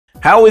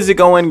How is it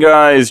going,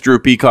 guys? Drew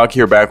Peacock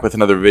here, back with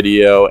another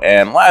video.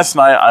 And last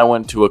night I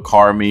went to a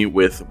car meet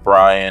with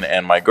Brian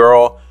and my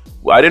girl.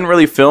 I didn't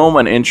really film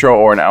an intro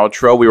or an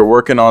outro. We were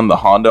working on the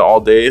Honda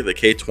all day. The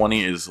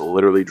K20 is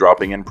literally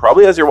dropping in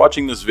probably as you're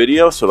watching this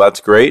video, so that's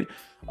great.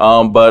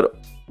 But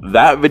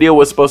that video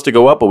was supposed to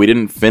go up, but we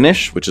didn't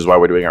finish, which is why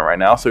we're doing it right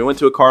now. So we went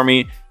to a car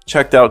meet,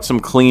 checked out some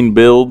clean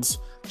builds,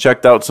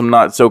 checked out some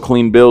not so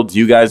clean builds.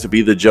 You guys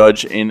be the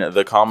judge in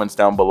the comments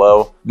down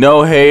below.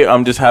 No hate,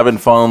 I'm just having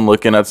fun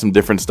looking at some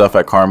different stuff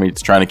at car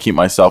meets, trying to keep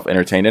myself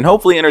entertained and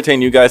hopefully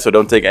entertain you guys, so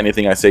don't take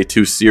anything I say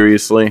too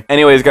seriously.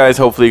 Anyways, guys,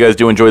 hopefully you guys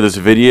do enjoy this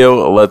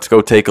video. Let's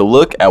go take a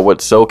look at what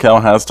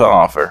SoCal has to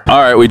offer. All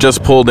right, we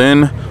just pulled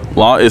in.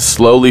 Lot is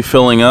slowly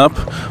filling up.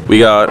 We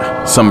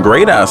got some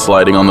great ass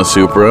lighting on the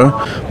Supra,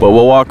 but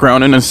we'll walk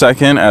around in a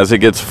second as it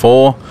gets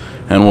full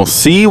and we'll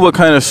see what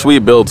kind of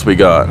sweet builds we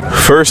got.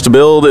 First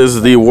build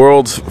is the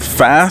world's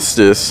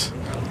fastest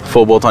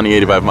full bolt on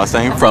E85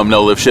 Mustang from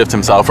No Lift Shift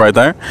himself right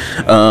there.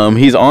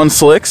 He's on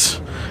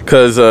slicks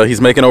because he's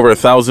making over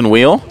 1,000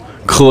 wheel.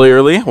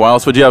 Clearly, why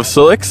else would you have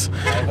slicks?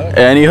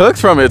 And he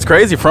hooks from it. It's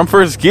crazy, from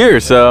first gear.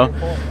 So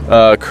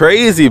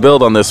crazy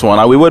build on this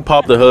one. We would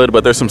pop the hood,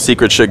 but there's some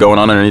secret shit going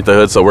on underneath the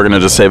hood, so we're gonna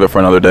just save it for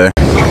another day.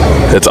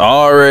 It's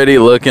already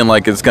looking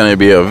like it's gonna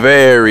be a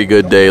very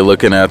good day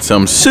looking at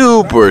some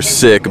super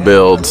sick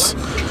builds.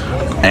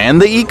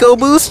 And the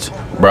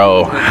EcoBoost?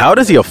 Bro, how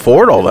does he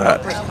afford all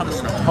that?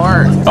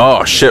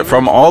 Oh shit,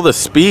 from all the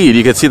speed,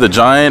 you can see the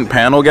giant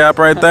panel gap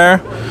right there.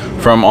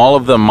 From all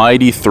of the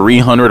mighty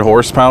 300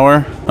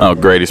 horsepower. Oh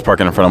great, he's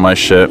parking in front of my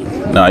shit.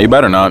 No, you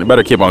better not, you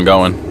better keep on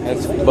going.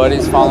 His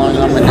buddy's following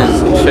him in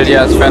his shitty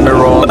ass fender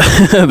roll.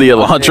 The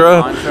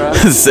Elantra?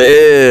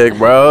 Sick,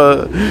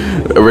 bro.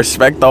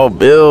 Respect all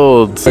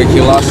builds. Like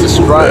he lost his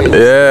stripes.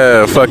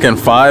 Yeah, fucking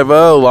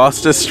 5-0,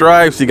 lost his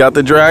stripes. He got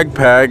the drag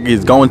pack.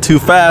 He's going too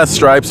fast,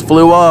 stripes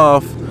flew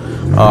off.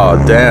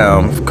 Oh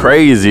damn,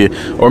 crazy.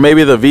 Or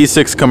maybe the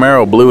V6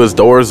 Camaro blew his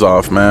doors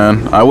off,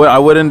 man. I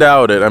wouldn't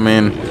doubt it. I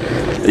mean,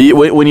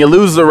 when you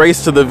lose the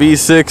race to the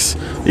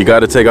V6, you got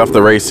to take off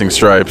the racing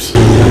stripes.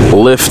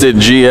 Lifted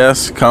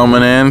GS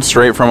coming in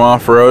straight from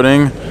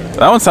off-roading.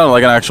 That one sounded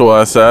like an actual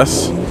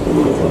SS.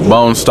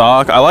 Bone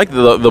stock. I like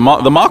the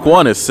Mach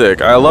 1 is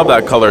sick. I love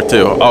that color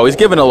too. Oh, he's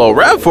giving a little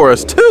rev for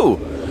us too.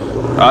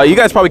 You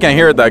guys probably can't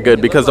hear it that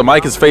good because the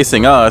mic is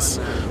facing us.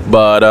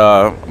 But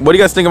what do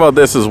you guys think about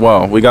this as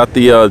well? We got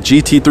the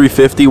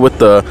GT350 with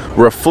the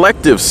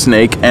reflective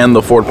snake and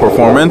the Ford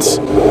Performance.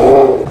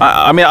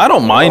 I mean, I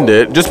don't mind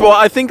it. Just, well,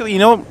 I think, you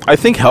know, I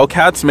think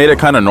Hellcats made it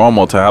kind of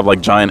normal to have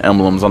like giant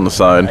emblems on the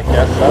side. I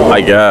guess so.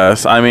 I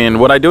guess. I mean,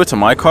 would I do it to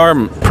my car?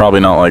 Probably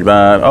not like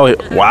that. Oh,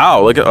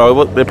 wow. Look at,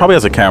 oh, it probably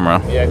has a camera.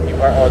 Yeah,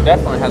 it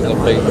definitely has a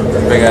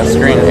big ass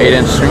screen,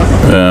 8-inch screen.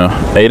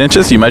 Yeah, 8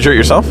 inches? You measure it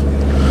yourself?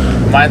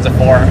 Mine's a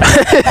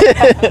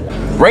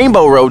 4.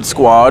 Rainbow Road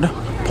Squad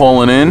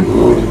pulling in.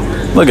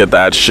 Look at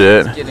that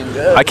shit.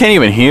 I can't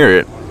even hear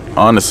it,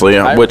 honestly,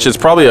 which is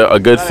probably a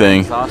good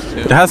thing.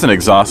 It has an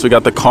exhaust. We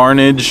got the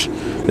Carnage.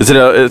 Is it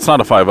it's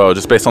not a 5.0,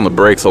 just based on the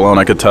brakes alone,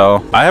 I could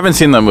tell. I haven't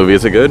seen that movie.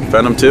 Is it good?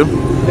 Venom 2?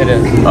 It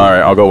is. All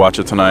right, I'll go watch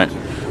it tonight.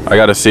 I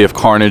got to see if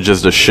Carnage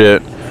is the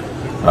shit.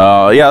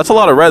 Yeah, that's a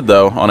lot of red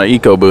though on an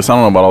EcoBoost. I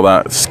don't know about all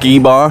that. Ski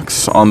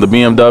box on the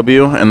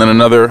BMW, and then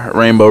another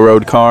Rainbow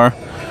Road car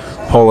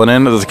pulling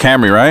in. There's a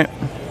Camry, right?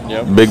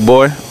 Yep. Big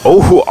boy.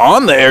 Oh,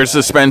 on the air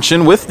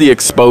suspension with the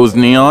exposed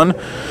neon.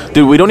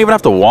 Dude, we don't even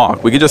have to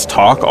walk. We could just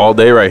talk all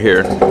day right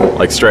here.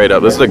 Like straight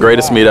up. This is the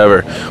greatest meet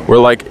ever. We're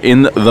like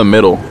in the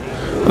middle.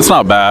 That's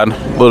not bad.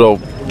 Little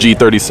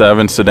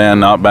G37 sedan,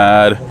 not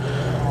bad.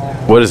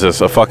 What is this?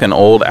 A fucking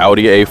old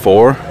Audi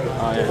A4?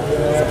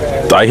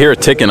 Oh, yeah. I hear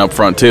it ticking up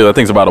front too. That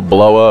thing's about to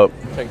blow up.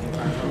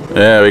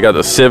 Yeah, we got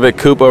the Civic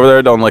Coupe over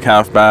there. Don't look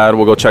half bad.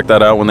 We'll go check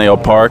that out when they all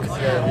park.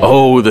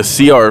 Oh, the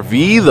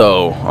CRV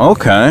though.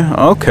 Okay,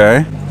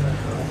 okay.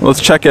 Let's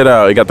check it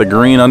out. You got the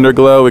green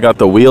underglow. We got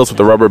the wheels with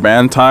the rubber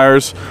band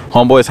tires.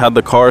 Homeboy's had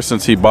the car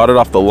since he bought it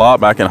off the lot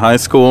back in high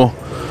school.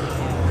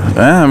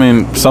 Yeah, I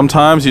mean,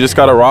 sometimes you just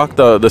gotta rock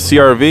the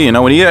CRV. You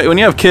know, when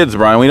you have kids,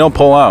 Brian, we don't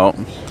pull out.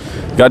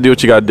 You gotta do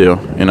what you gotta do.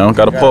 You know,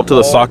 gotta pull up to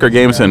the soccer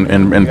games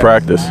and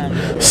practice.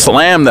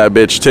 Slam that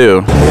bitch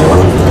too.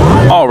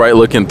 All right,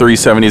 looking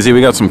 370Z.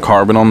 We got some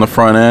carbon on the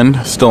front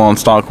end, still on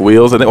stock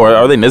wheels. I think, or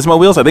are they Nismo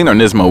wheels? I think they're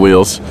Nismo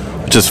wheels,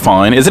 which is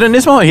fine. Is it a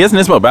Nismo? He has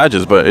Nismo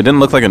badges, but it didn't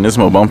look like a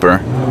Nismo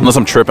bumper. Unless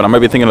I'm tripping. I might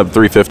be thinking of the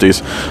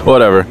 350s.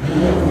 Whatever.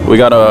 We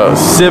got a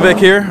Civic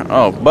here.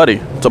 Oh, buddy,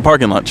 it's a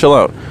parking lot. Chill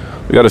out.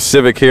 We got a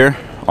Civic here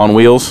on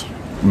wheels.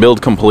 Build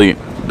complete.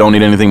 Don't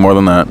need anything more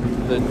than that.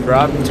 The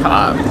drop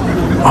top.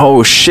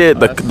 Oh shit,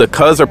 the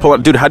cuz are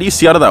pulling. Dude, how do you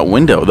see out of that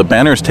window? The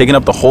banner is taking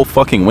up the whole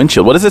fucking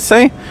windshield. What does it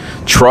say?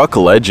 Truck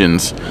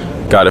Legends.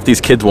 God, if these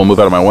kids will move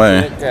out of my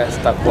way.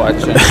 Stop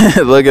watching.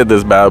 Look at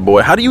this bad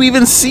boy. How do you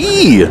even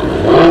see?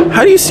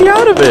 How do you see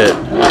out of it?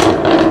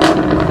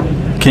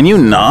 Can you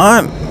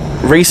not?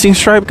 Racing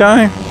stripe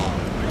guy?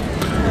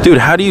 Dude,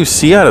 how do you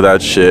see out of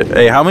that shit?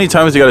 Hey, how many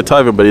times you gotta tell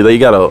everybody that you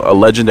got a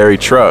legendary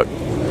truck?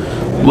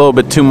 A little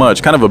bit too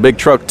much. Kind of a big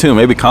truck too.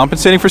 Maybe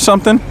compensating for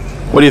something?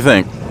 What do you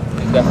think?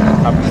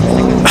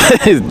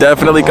 He's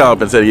definitely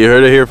compensated. You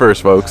heard it here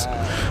first, folks.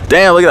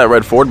 Damn, look at that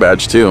red Ford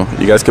badge too.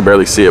 You guys can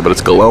barely see it, but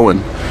it's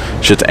glowing.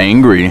 Shit's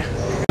angry.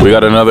 We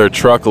got another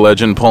truck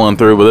legend pulling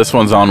through, but this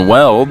one's on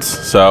welds,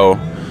 so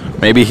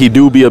maybe he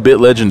do be a bit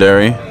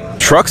legendary.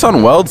 Trucks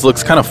on welds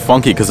looks kind of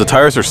funky because the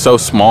tires are so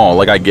small.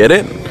 Like, I get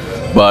it,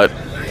 but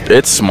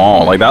it's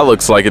small. Like, that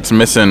looks like it's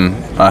missing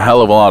a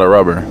hell of a lot of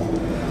rubber.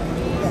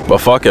 But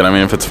fuck it. I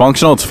mean, if it's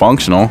functional, it's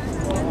functional.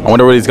 I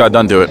wonder what he's got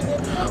done to it.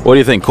 What do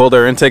you think? Cold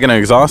air intake and an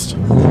exhaust?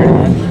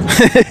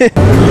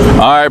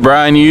 Alright,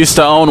 Brian, you used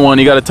to own one.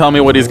 You got to tell me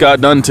what he's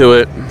got done to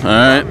it.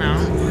 Alright.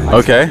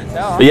 Okay.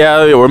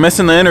 Yeah, we're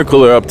missing the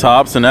intercooler up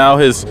top, so now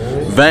his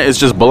vent is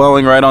just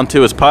blowing right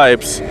onto his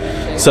pipes.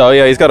 So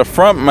yeah, he's got a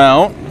front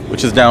mount,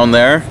 which is down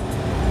there.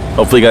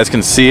 Hopefully you guys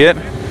can see it.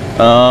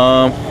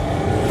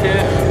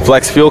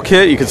 Flex fuel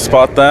kit, you can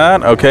spot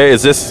that. Okay,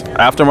 is this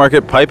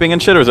aftermarket piping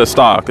and shit, or is that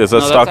stock? Is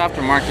that stock? That's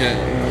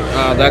aftermarket.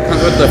 That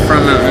comes with the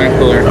front mount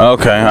intercooler.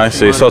 Okay, I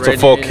see. So it's a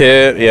full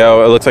kit.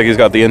 Yeah, it looks like he's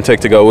got the intake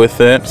to go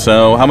with it.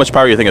 So how much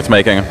power do you think it's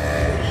making?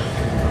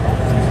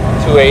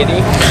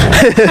 280.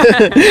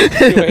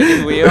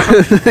 280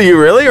 wheel. You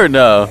really, or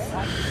no?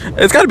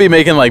 It's got to be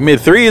making like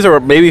mid threes or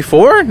maybe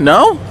 4.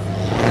 No.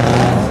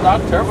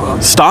 Stock turbo.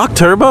 Stock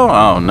turbo?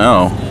 Oh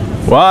no.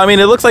 Well, I mean,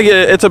 it looks like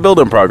it's a build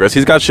in progress.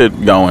 He's got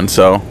shit going,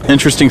 so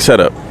interesting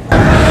setup.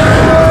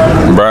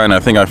 Brian, I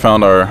think I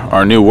found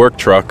our new work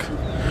truck.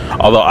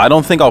 Although I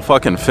don't think I'll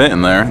fucking fit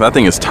in there. That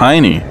thing is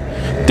tiny.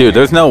 Dude,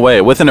 there's no way.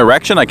 With an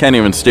erection, I can't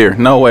even steer.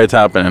 No way it's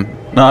happening.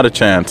 Not a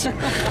chance.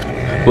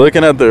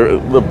 Looking at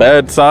the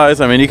bed size,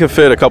 I mean, you can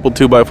fit a couple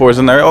 2x4s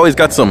in there. Oh, he's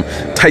got some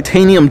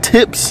titanium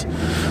tips.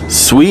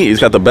 Sweet.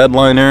 He's got the bed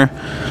liner.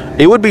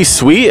 It would be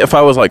sweet if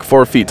I was like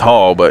 4 feet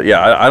tall, but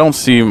yeah, I don't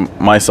see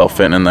myself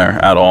fitting in there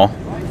at all.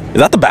 Is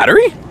that the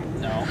battery?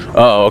 No.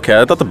 Oh,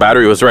 okay. I thought the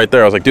battery was right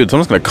there. I was like, dude,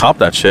 someone's gonna cop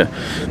that shit.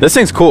 This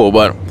thing's cool,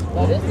 but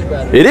that is the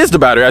battery. It is the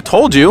battery. I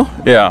told you.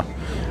 Yeah.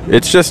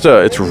 It's just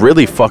it's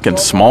really fucking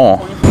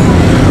small.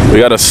 We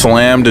got a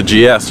slammed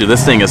GS. Dude,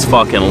 this thing is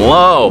fucking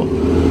low.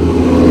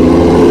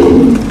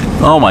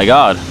 Oh my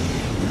god.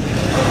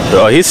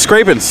 Oh, he's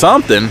scraping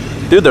something.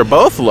 Dude, they're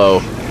both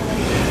low.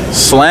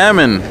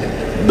 Slamming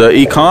the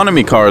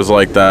economy cars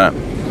like that.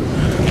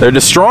 They're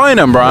destroying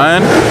them,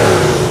 Brian.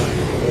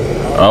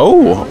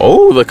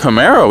 Oh, the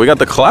Camaro. We got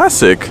the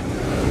classic.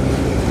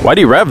 Why'd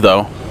he rev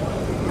though?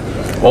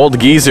 Old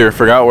geezer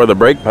forgot where the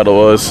brake pedal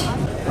was.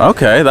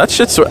 Okay, that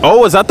shit's...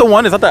 Oh, is that the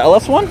one? Is that the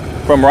LS one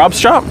from Rob's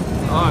shop?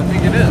 Oh, I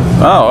think it is.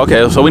 Oh,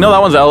 okay. So we know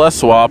that one's LS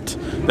swapped.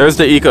 There's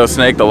the Eco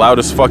Snake, the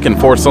loudest fucking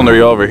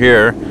 4-cylinder over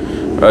here.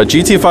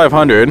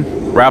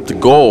 GT500 wrapped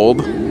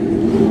gold.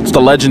 It's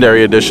the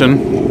legendary edition.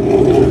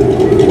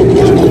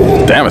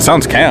 Damn, it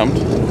sounds cammed.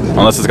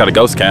 Unless it's got a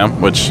ghost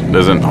cam, which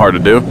isn't hard to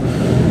do.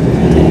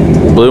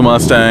 Blue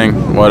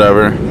Mustang,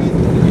 whatever.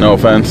 No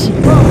offense.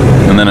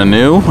 And then a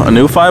new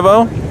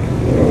 5.0.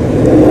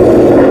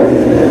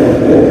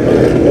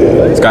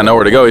 He's got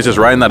nowhere to go. He's just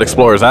riding that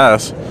Explorer's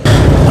ass.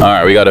 All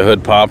right, we got a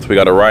hood popped. We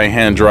got a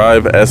right-hand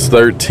drive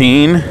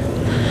S13.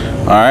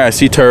 All right, I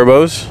see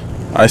turbos.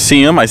 I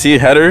see them. I see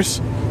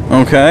headers.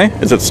 Okay,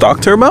 is it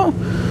stock turbo?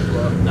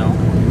 No.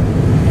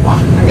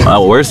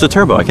 Oh, where's the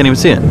turbo? I can't even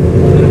see it.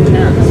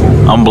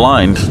 I'm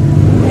blind.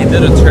 He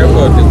did a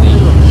turbo, didn't he?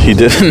 He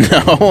didn't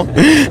know.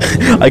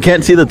 I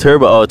can't see the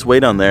turbo. Oh, it's way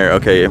down there.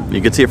 Okay,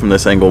 you can see it from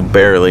this angle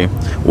barely.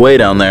 Way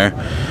down there.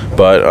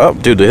 But, oh,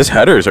 dude, his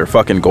headers are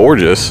fucking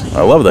gorgeous.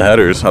 I love the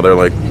headers. How they're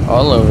like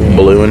all over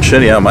blue and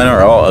shit. Yeah, mine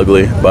are all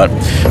ugly, but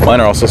mine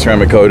are also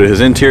ceramic coated.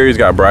 His interior's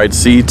got bride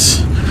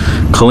seats,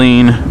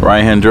 clean,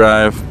 right-hand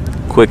drive,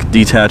 quick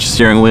detached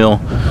steering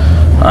wheel.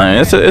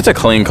 It's a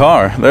clean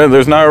car.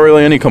 There's not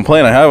really any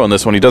complaint I have on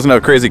this one. He doesn't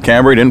have a crazy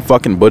camber. He didn't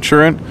fucking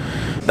butcher it.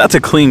 That's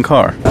a clean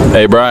car.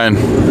 Hey, Brian,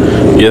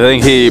 you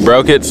think he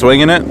broke it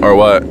swinging it or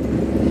what?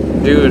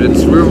 Dude,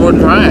 it's rear-wheel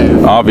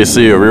drive.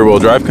 Obviously a rear-wheel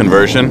drive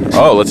conversion.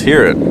 Oh, let's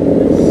hear it.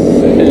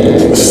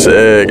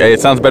 Sick. Hey, it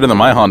sounds better than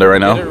my Honda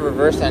right now. Did a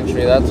reverse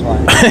entry, that's why.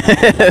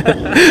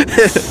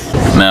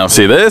 Now,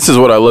 see, this is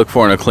what I look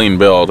for in a clean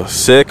build.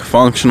 Sick,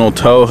 functional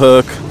tow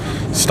hook,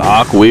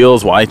 stock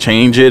wheels. Why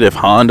change it? If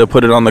Honda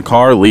put it on the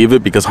car, leave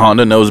it because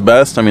Honda knows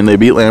best. I mean, they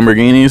beat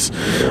Lamborghinis.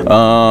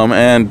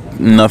 And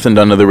nothing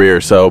done to the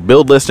rear. So,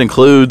 build list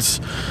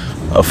includes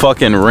a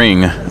fucking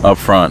ring up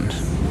front.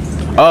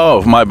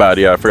 Oh, my bad.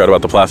 Yeah, I forgot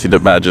about the plastic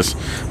dip badges.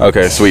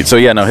 Okay, sweet. So,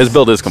 yeah, no, his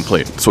build is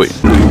complete. Sweet.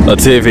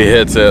 Let's see if he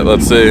hits it.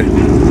 Let's see.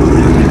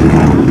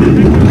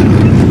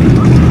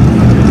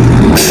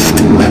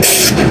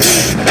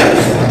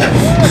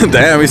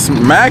 Damn, he's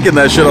smacking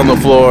that shit on the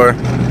floor.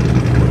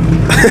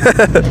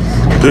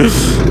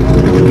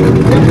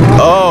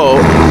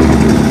 Oh.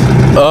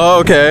 Oh,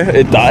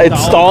 okay. It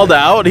stalled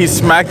out. He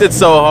smacked it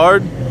so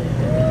hard.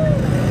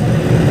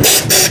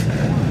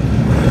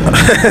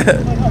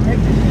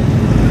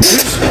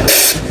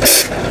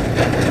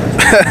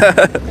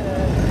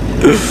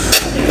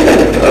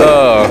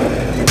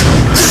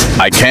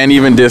 I can't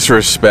even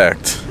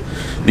disrespect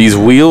these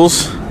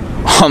wheels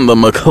on the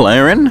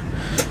McLaren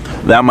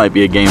That might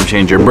be a game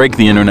changer. Break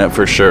the internet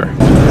for sure.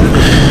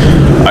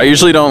 I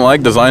usually don't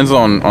like designs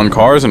on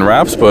cars and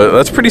wraps, but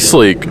that's pretty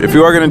sleek. If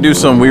you are gonna do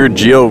some weird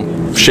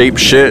geo-shaped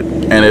shit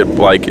and it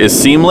like is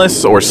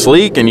seamless or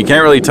sleek and you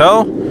can't really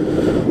tell,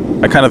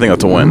 I kind of think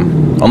that's a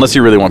win. Unless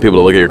you really want people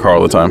to look at your car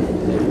all the time.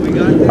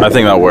 I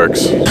think that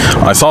works.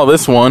 I saw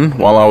this one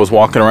while I was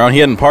walking around. He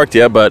hadn't parked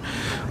yet, but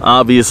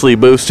obviously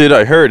boosted.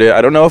 I heard it.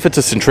 I don't know if it's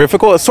a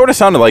centrifugal. It sort of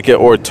sounded like it,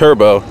 or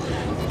turbo.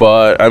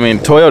 But I mean,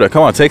 Toyota,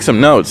 come on, take some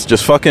notes.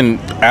 Just fucking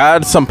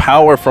add some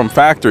power from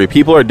factory.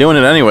 People are doing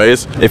it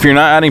anyways. If you're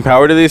not adding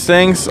power to these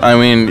things, I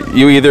mean,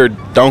 you either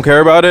don't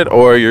care about it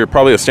or you're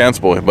probably a stance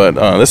boy. But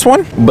this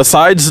one,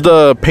 besides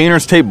the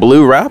painter's tape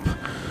blue wrap,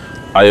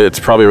 it's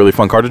probably a really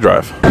fun car to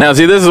drive. Now,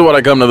 see, this is what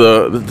I come to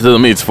the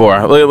meets for.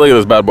 Look at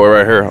this bad boy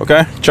right here,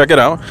 okay? Check it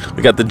out.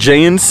 We got the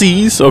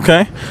JNCs,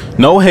 okay?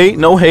 No hate,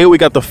 no hate. We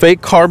got the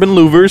fake carbon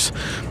louvers.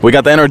 We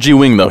got the NRG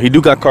wing, though. He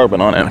do got carbon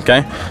on it,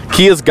 okay?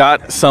 Kia's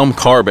got some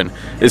carbon.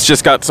 It's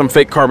just got some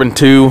fake carbon,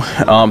 too.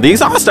 The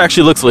exhaust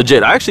actually looks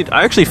legit. I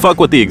actually fuck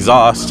with the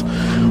exhaust.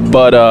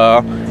 But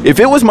if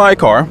it was my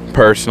car,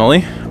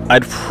 personally,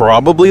 I'd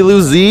probably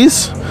lose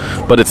these,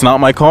 but it's not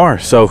my car,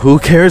 so who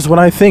cares what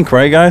I think,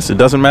 right guys? It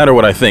doesn't matter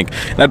what I think.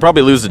 And I'd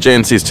probably lose the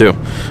JNCs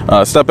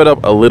too. Step it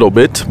up a little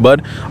bit,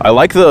 but I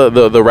like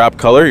the wrap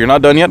color. You're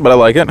not done yet, but I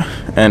like it.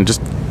 And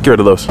just get rid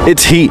of those.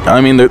 It's heat. I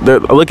mean,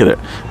 look at it.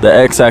 The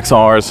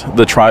XXRs,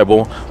 the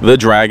Tribal, the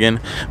Dragon,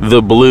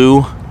 the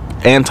blue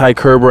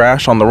anti-curb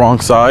rash on the wrong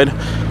side.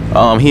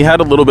 He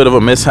had a little bit of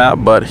a mishap,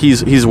 but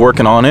he's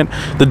working on it.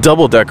 The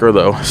double decker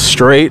though,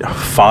 straight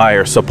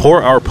fire.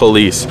 Support our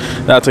police.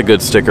 That's a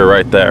good sticker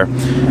right there.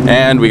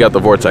 And we got the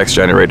vortex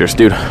generators,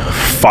 dude.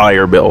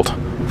 Fire build.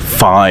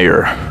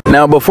 Fire.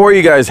 Now, before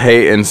you guys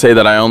hate and say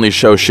that I only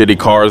show shitty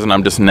cars and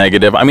I'm just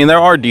negative, I mean, there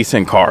are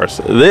decent cars.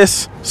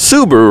 This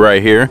Subaru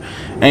right here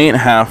ain't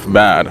half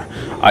bad.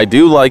 I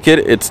do like it.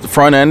 It's the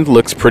front end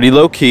looks pretty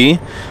low key.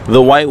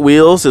 The white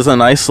wheels is a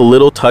nice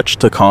little touch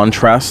to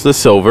contrast the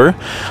silver.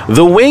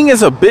 The wing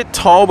is a bit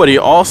tall, but he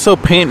also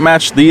paint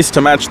matched these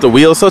to match the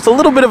wheels, so it's a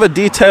little bit of a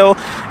detail.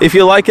 If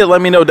you like it, let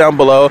me know down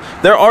below.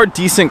 There are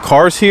decent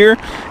cars here.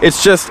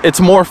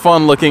 It's more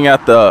fun looking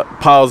at the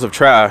piles of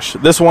trash.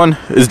 This one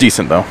is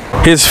decent though.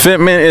 His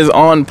fitment is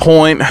on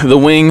point. The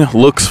wing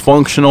looks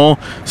functional,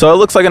 so it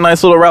looks like a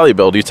nice little rally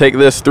build. You take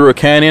this through a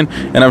canyon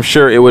and I'm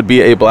sure it would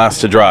be a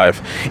blast to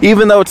drive.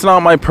 Even though it's not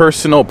my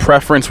personal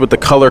preference with the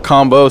color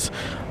combos,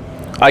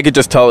 I could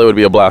just tell it would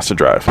be a blast to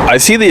drive. I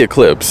see the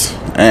Eclipse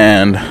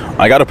and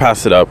I gotta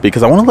pass it up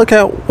because I want to look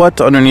at what's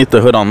underneath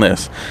the hood on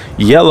this.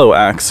 Yellow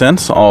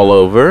accents all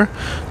over,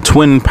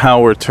 twin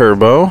power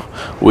turbo.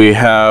 We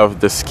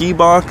have the ski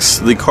box,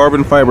 the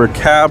carbon fiber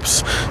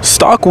caps,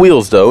 stock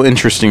wheels though,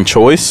 interesting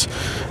choice.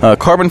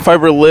 Carbon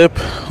fiber lip,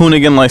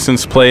 Hoonigan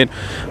license plate.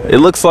 It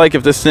looks like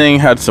if this thing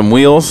had some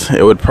wheels,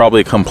 it would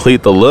probably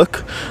complete the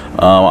look.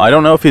 I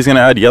don't know if he's gonna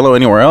add yellow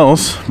anywhere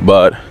else,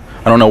 but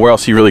I don't know where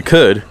else he really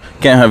could.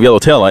 Can't have yellow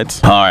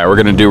taillights. All right, we're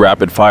gonna do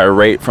rapid fire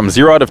rate from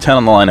 0 out of 10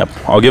 on the lineup.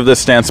 I'll give this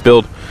stance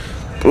build,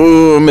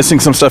 missing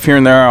some stuff here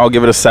and there, I'll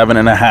give it a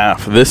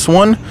 7.5. This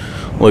one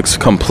looks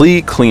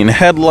complete, clean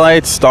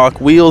headlights,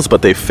 stock wheels,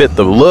 but they fit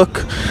the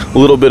look. A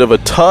little bit of a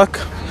tuck.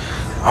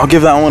 I'll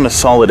give that one a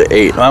solid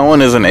 8. That one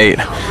is an 8.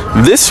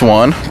 This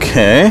one,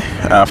 okay,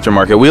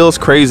 aftermarket wheels,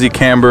 crazy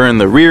camber in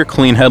the rear,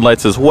 clean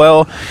headlights as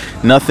well.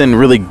 Nothing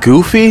really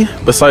goofy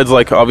besides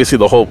like obviously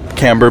the whole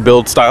camber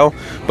build style,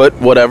 but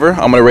whatever.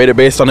 I'm gonna rate it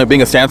based on it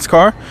being a stance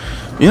car.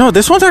 You know,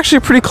 this one's actually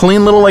a pretty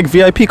clean little like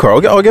VIP car.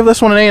 I'll give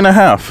this one an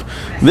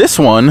 8.5. This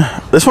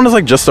one is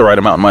like just the right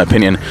amount in my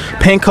opinion.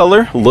 Paint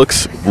color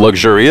looks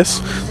luxurious.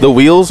 The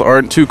wheels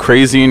aren't too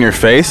crazy in your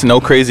face. No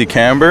crazy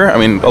camber. I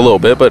mean, a little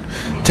bit, but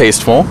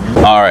tasteful.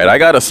 All right, I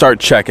gotta start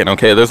checking,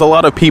 okay? There's a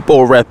lot of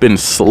people repping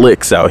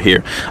slicks out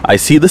here. I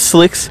see the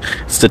slicks.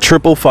 It's the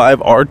 555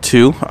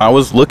 R2. I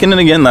was looking at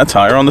it again, that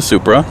tire on the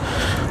Supra.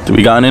 Do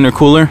we got an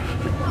intercooler?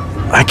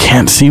 I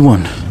can't see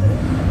one.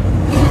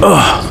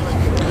 Ugh.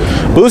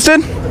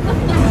 Boosted?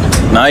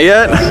 Not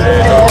yet.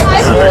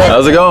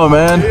 How's it going,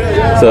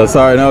 man? So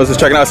sorry, no, I was just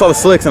checking out. I saw the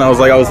slicks and I was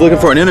looking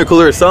for an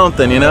intercooler or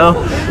something, you know?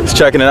 Just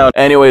checking it out.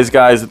 Anyways,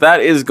 guys,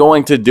 that is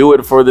going to do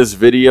it for this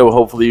video.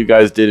 Hopefully you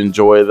guys did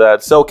enjoy that.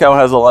 SoCal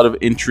has a lot of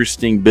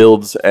interesting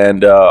builds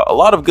and a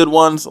lot of good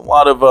ones, a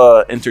lot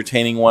of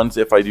entertaining ones,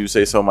 if I do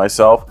say so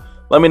myself.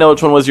 Let me know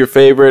which one was your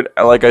favorite.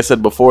 Like I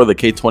said before, the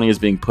K20 is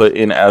being put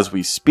in as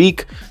we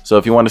speak. So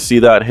if you want to see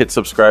that, hit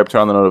subscribe,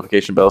 turn on the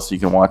notification bell so you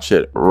can watch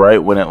it right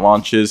when it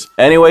launches.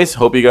 Anyways,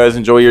 hope you guys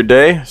enjoy your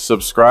day.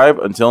 Subscribe.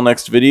 Until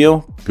next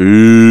video,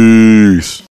 peace.